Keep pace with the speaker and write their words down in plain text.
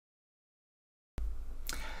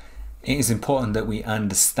It is important that we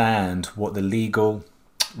understand what the legal,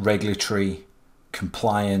 regulatory,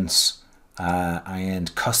 compliance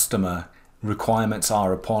and customer requirements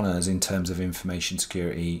are upon us in terms of information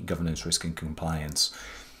security, governance, risk and compliance.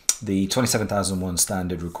 The 27001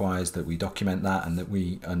 standard requires that we document that and that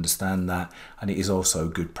we understand that, and it is also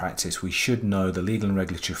good practice. We should know the legal and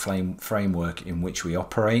regulatory framework in which we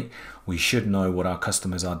operate. We should know what our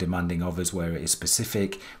customers are demanding of us where it is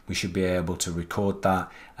specific. We should be able to record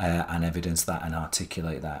that and evidence that and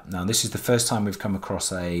articulate that. Now, this is the first time we've come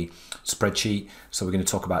across a spreadsheet, so we're going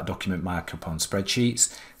to talk about document markup on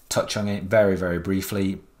spreadsheets. Touch on it very, very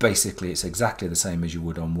briefly. Basically, it's exactly the same as you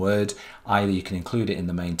would on Word. Either you can include it in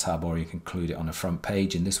the main tab or you can include it on a front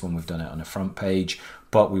page. In this one, we've done it on a front page,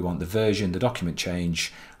 but we want the version, the document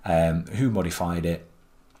change, who modified it,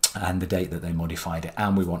 and the date that they modified it,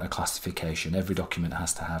 and we want a classification. Every document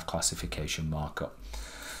has to have classification markup.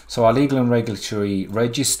 So our legal and regulatory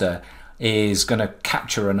register is going to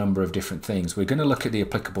capture a number of different things. We're going to look at the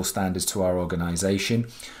applicable standards to our organization.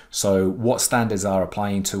 So what standards are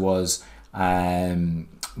applying to us,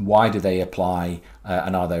 why do they apply,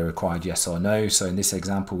 and are they required, yes or no? So in this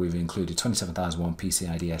example, we've included 27001,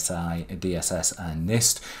 PCI DSS and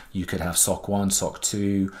NIST. You could have SOC 1, SOC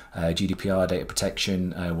 2, GDPR, data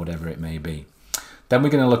protection, whatever it may be. Then we're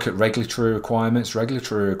going to look at regulatory requirements.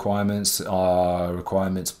 Regulatory requirements are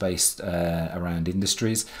requirements based around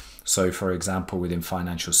industries. So for example, within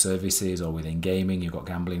financial services or within gaming, you've got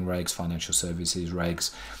gambling regs, financial services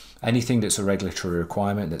regs. Anything that's a regulatory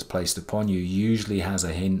requirement that's placed upon you usually has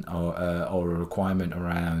a hint or a requirement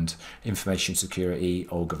around information security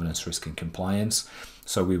or governance, risk and compliance.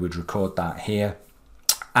 So we would record that here.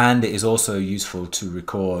 And it is also useful to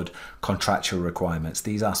record contractual requirements.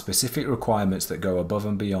 These are specific requirements that go above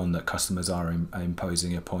and beyond that customers are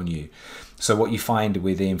imposing upon you. So what you find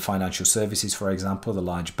within financial services, for example, the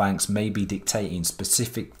large banks may be dictating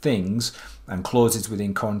specific things and clauses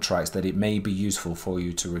within contracts that it may be useful for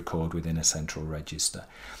you to record within a central register.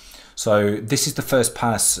 So this is the first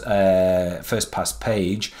pass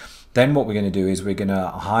page. Then what we're going to do is we're going to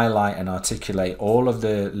highlight and articulate all of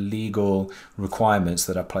the legal requirements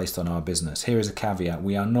that are placed on our business. Here is a caveat.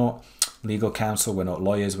 We are not legal counsel. We're not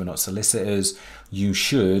lawyers. We're not solicitors. You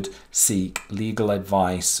should seek legal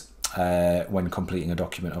advice when completing a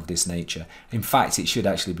document of this nature. In fact, it should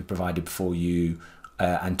actually be provided for you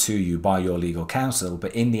and to you by your legal counsel.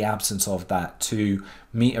 But in the absence of that, to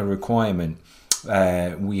meet a requirement,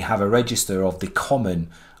 we have a register of the common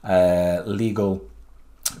legal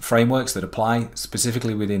frameworks that apply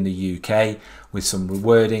specifically within the UK, with some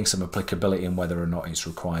wording, some applicability, and whether or not it's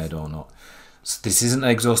required or not. So this isn't an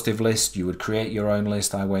exhaustive list. You would create your own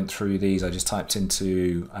list. I went through these. I just typed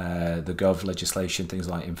into the Gov legislation, things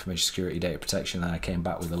like information security, data protection, and I came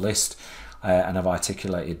back with a list and I've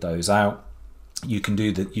articulated those out. You can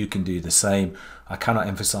do that. You can do the same. I cannot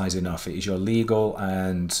emphasize enough. It is your legal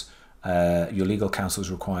and your legal counsel's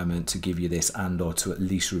requirement to give you this or to at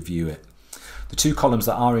least review it. The two columns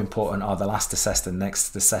that are important are the last assessed and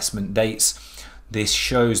next assessment dates. This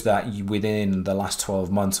shows that within the last 12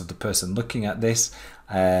 months of the person looking at this,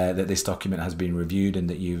 that this document has been reviewed and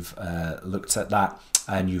that you've looked at that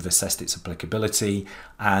and you've assessed its applicability,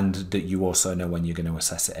 and that you also know when you're going to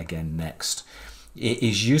assess it again next. It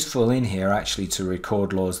is useful in here actually to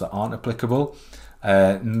record laws that aren't applicable.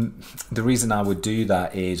 The reason I would do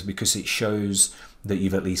that is because it shows that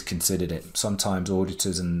you've at least considered it. Sometimes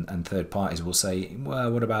auditors and third parties will say,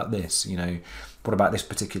 well, what about this? You know, what about this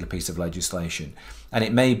particular piece of legislation? And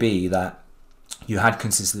it may be that you had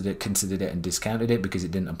considered it and discounted it because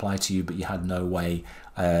it didn't apply to you, but you had no way,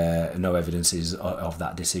 no evidences of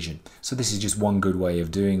that decision. So this is just one good way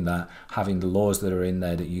of doing that, having the laws that are in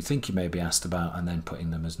there that you think you may be asked about and then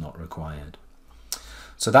putting them as not required.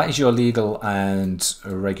 So that is your legal and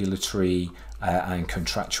regulatory and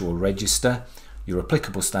contractual register, your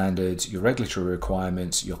applicable standards, your regulatory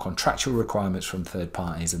requirements, your contractual requirements from third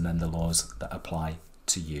parties, and then the laws that apply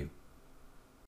to you.